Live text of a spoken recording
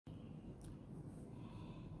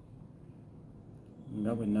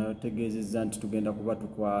nga bwe nategeezezza nti tugenda kuba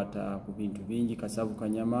tukwata ku bintu bingi kasavu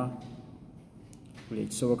kanyama buli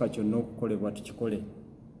ekisoboka kyonna okukolebwa tukikole.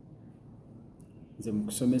 Nze mu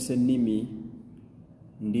kusomesa ennimi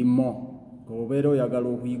ndimo obeera oyagala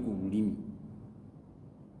okuyiga olulimi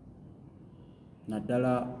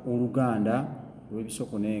naddala Oluganda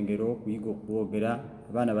olw'ebisoko n'engero okuyiga okulwogera.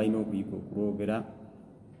 Abaana balina okuyiga okulwogera.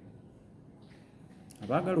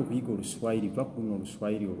 Abaagala okuyiga Oluswayiri va ku luno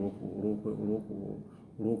Oluswayiri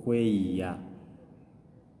olw'okweyiiya.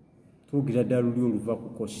 Twogera ddala luli oluva ku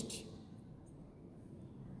Coast.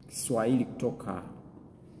 Kiswahili kutoka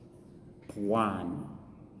Pwani.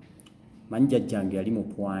 Manyi jjajjange yali mu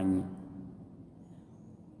Pwanyi.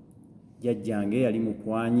 Jjajjange yali mu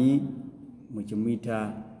Pwanyi mu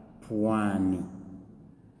kimuyita Pwani.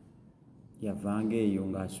 Yavanga eyo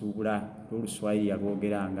ng'asuubula Oluswayiri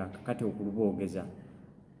yalwogeranga. Kakati okuluboogeza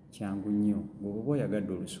kyangu nnyo. Bw'oba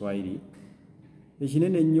oyagadde Oluswayiri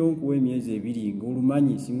ekinene nnyo nkuwa emyezi 2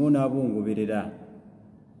 ng'olumanyi singa onaaba ongoberera.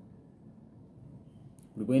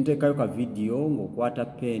 Buli bwe nteekayo ka vidiyo ng'okwata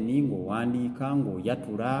peeni ng'owandiika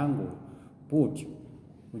ng'oyatula bw'otyo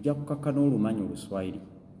ojja kukakka n'olumanyi Oluswayiri.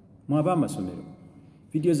 Mwaba amasomero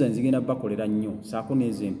vidiyo zange zigenda bakolera nnyo saako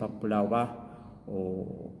n'ezo empapula oba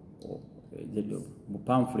bu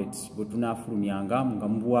pamphlets bwe tunaafulumyanga nga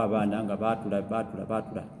mubuwa abaana nga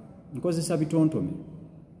baatula. Nkozesa bitontome.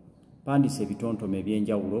 Pandiise ebitontome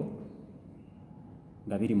eby'enjawulo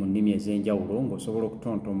nga biri mu nnimi ez'enjawulo ng'osobola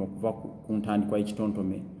okutontoma okuva ku ntandikwa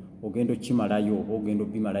y'ekitontome ogenda okimalayo oba ogenda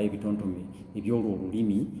obimalayo ebitontome ebyolwo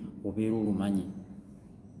olulimi obeera olumanyi.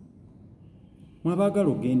 Mwabaagala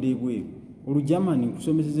ogenda ebweru. Olujamani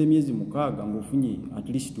nkusomeseza emyezi 6 ng'ofunye at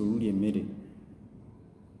least oluli emmere.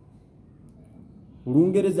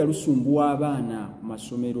 Olungereza lusumbuwa abaana ku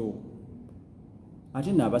masomero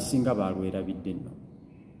ate n'abasinga baalwerabidde nno.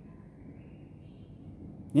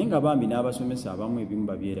 Naye nga bambi n'abasomesa abamu ebimu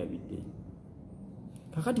babyerabidde.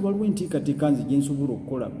 Kakati waliwo enteekateeka nze gye nsobola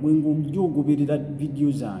okukola bwe ng'ojja ogoberera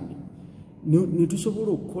vidiyo zange ne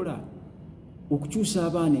tusobola okukola okukyusa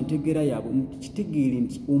abaana entegeera yaabwe kitegeere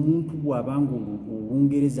nti omuntu bw'abanga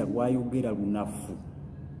Olungereza lwayogera lunafu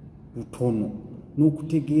lutono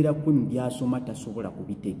n'okutegeera kwe mu byasoma tasobola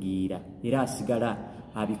kubitegeera era asigala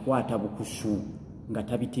abikwata bukusu nga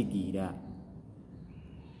tabitegeera.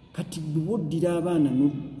 Kati bwoddira abaana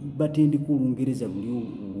batendeka Olungereza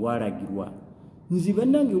luli lwalagirwa. Nze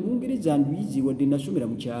bannange Olungereza nduyizi wadde nasomera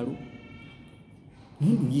mu kyalo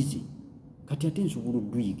naye nduyizi kati ate nsobola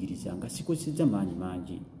odduyigiriza nga sikozesezza maanyi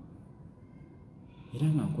mangi era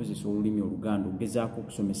nga nkozesa olulimi Oluganda ogezaako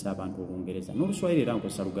okusomesa abantu Olungereza n'Oluswayiri era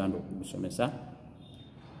nkozesa Luganda okulusomesa.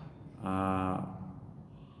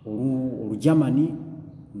 Olujamani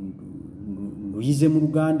nduyize mu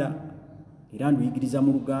Luganda era nduyigiriza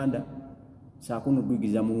mu Luganda saako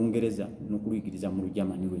n'oduyigiriza mu Lungereza n'okuluyigiriza mu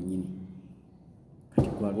Lujamani lwennyini. Kati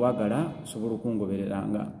gwe lwagala osobola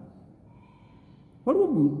okungobereranga.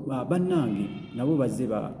 Waliwo bannange nabo bazze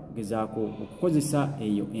bagezaako okukozesa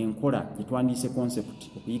eyo enkola gye twandiise concept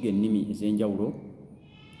okuyiga ennimi ez'enjawulo.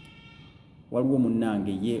 Waliwo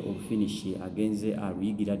munnange ye olufinishi agenze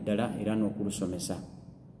aluyigira ddala era n'okulusomesa.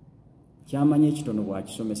 Kyamanya ekitono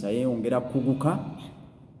bw'akisomesa yeeyongera kuguka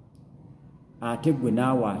ate gwe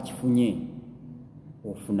naawe akifunye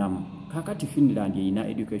ofunamu. Kaakati Finland erina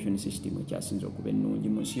education system ekyasinze okuba ennungi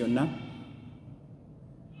mu nsi yonna.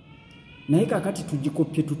 Naye kaakati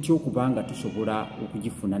tugikopye tutya okubanga tusobola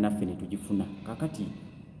okugifuna naffe ne tugifuna. Kaakati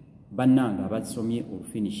bannange abasomye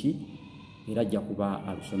olufinishi era ajja kuba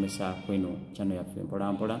alusomesa kweno kyano yaffe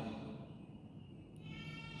mpolampola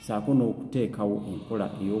saako n'okuteekawo enkola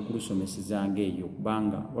ey'okulusomesezanga eyo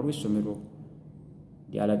kubanga waliwo essomero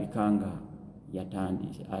lyalabika nga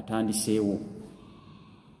atandiseewo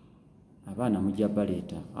abaana mujja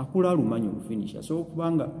baleeta akula alumanyi olufinishi asobola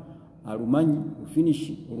okubanga alumanyi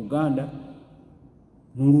olufinishi Oluganda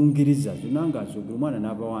n'Olungereza zonna ng'azogera omwana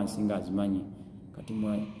n'ava wansi ng'azimanyi. Kati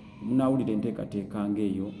munaawulira enteekateeka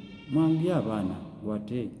ng'eyo mwanguye abaana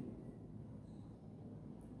lwate.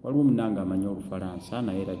 Waliwo munnange amanyi Olufalansa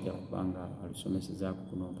naye era ajja kubanga alusomesezaako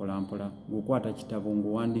kuno mpolampola ng'okwata kitabo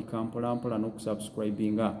ng'owandiika mpolampola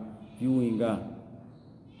n'okusubscribinga viewinga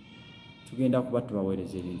tugenda kuba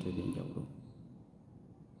tubaweereza ebintu eby'enjawulo.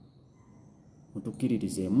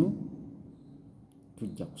 Mutukkiririzeemu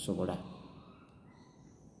tujja kusobola.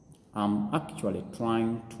 I'm actually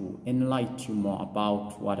trying to enlighten you more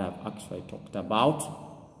about what I've actually talked about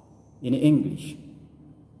in English.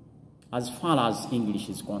 As far as English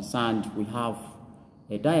is concerned, we have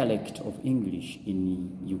a dialect of English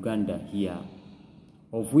in Uganda here,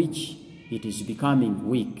 of which it is becoming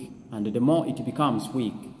weak. And the more it becomes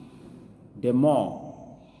weak, the more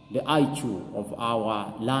the IQ of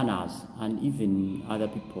our learners and even other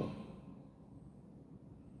people.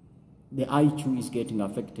 The IQ is getting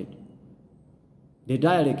affected. The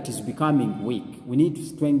dialect is becoming weak. We need to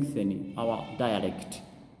strengthen our dialect.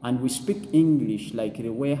 And we speak English like the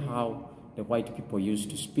way how the white people used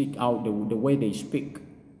to speak, out the way they speak.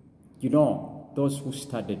 You know, those who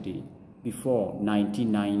studied before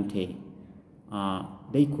 1990,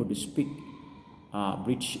 they could speak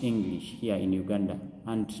British English here in Uganda.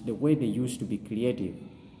 And the way they used to be creative,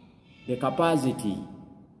 the capacity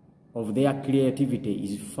of their creativity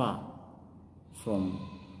is far from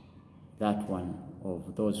that one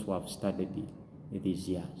of those who have studied these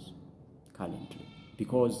years currently,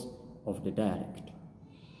 because of the dialect.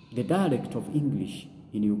 The dialect of English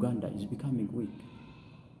in Uganda is becoming weak.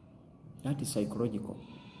 That is psychological.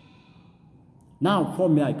 Now, for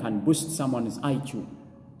me, I can boost someone's IQ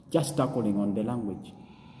just tackling on the language,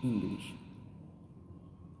 English.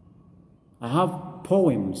 I have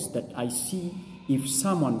poems that I see if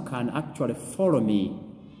someone can actually follow me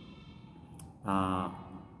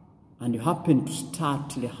and you happen to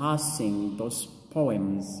start rehearsing those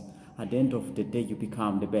poems, at the end of the day, you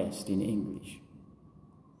become the best in English.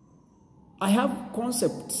 I have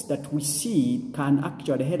concepts that we see can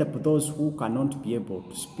actually help those who cannot be able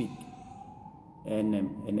to speak any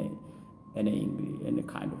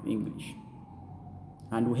kind of English.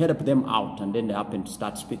 And we help them out, and then they happen to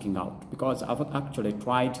start speaking out. Because I've actually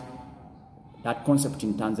tried that concept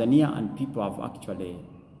in Tanzania, and people have actually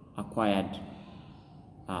acquired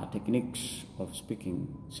techniques of speaking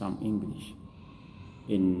some English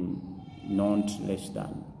in not less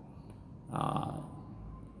than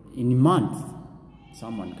in a month.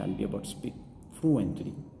 Someone can be able to speak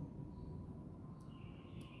fluently.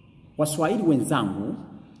 Waswahili wenzangu,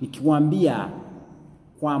 nikiwaambia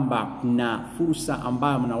kwamba kuna fursa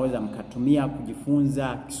ambayo mnaweza mkatumia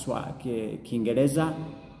kujifunza Kiingereza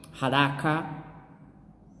haraka,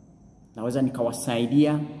 naweza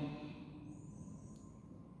nikawasaidia.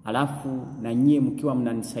 Alafu na nyie mkiwa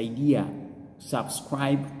mnanisaidia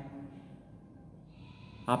subscribe,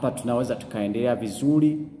 hapa tunaweza tukaendelea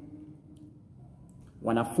vizuri.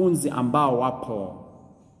 Wanafunzi ambao wapo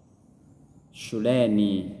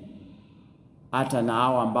shuleni, hata na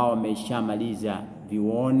hao ambao wameshamaliza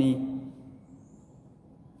vyuoni,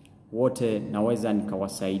 wote naweza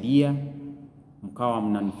nikawasaidia. Mkawa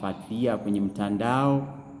mnanifuatilia kwenye mtandao,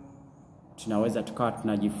 tunaweza tukawa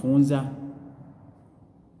tunajifunza.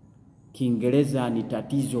 Kiingereza ni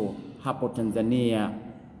tatizo hapo Tanzania,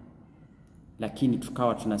 lakini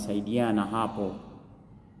tukawa tunasaidiana hapo,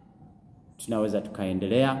 tunaweza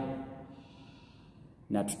tukaendelea.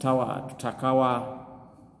 Na tutakuwa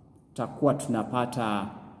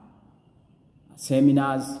tunapata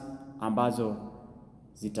seminars ambazo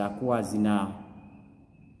zitakuwa zina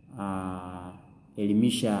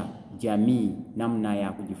elimisha jamii namna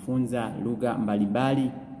ya kujifunza lugha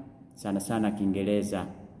mbalimbali, sana sana Kiingereza.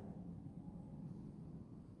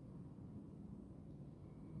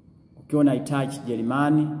 Ukiwa unahitaji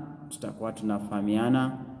Kijerumani, tutakuwa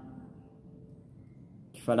tunafahamiana.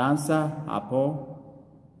 Kifaransa hapo.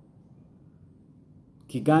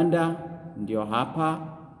 Kiganda ndio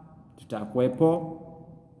hapa tutakuwepo.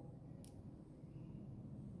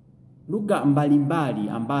 Lugha mbalimbali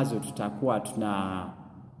ambazo tutakuwa tunawaletea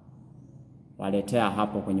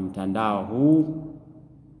hapo kwenye mtandao huu.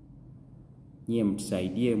 Nyie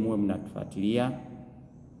mtusaidie, muwe mnatufuatilia,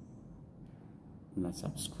 na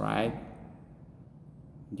subscribe,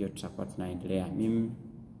 ndio tutakuwa tunaendelea. Mimi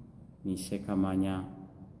ni Sekamanya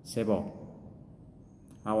Sebo.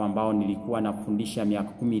 Hao ambao nilikuwa nafundisha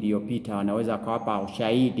miaka 10 iliyopita wanaweza kawapa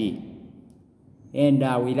ushahidi.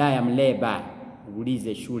 Enda wilaya Mleba,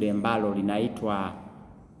 ulize shule ambalo linaitwa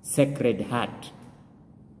Sacred Heart.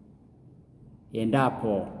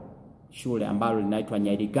 Endapo shule ambalo linaitwa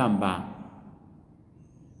Nyarigamba,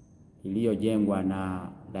 iliyojengwa na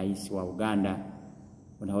rais wa Uganda,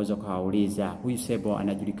 unaweza kuwauliza. Huyu Sebo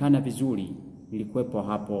anajulikana vizuri, nilikuwepo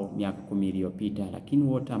hapo miaka 10 iliyopita. Lakini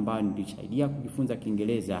wote ambao nilisaidia kujifunza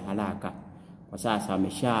Kiingereza haraka, kwa sasa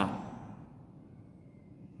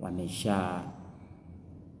wamesha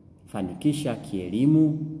fanikisha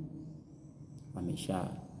kielimu, wamesha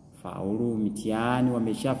faulu mitihani,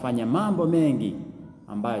 wameshafanya mambo mengi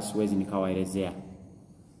ambayo siwezi nikawaelezea.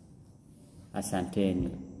 Asanteni.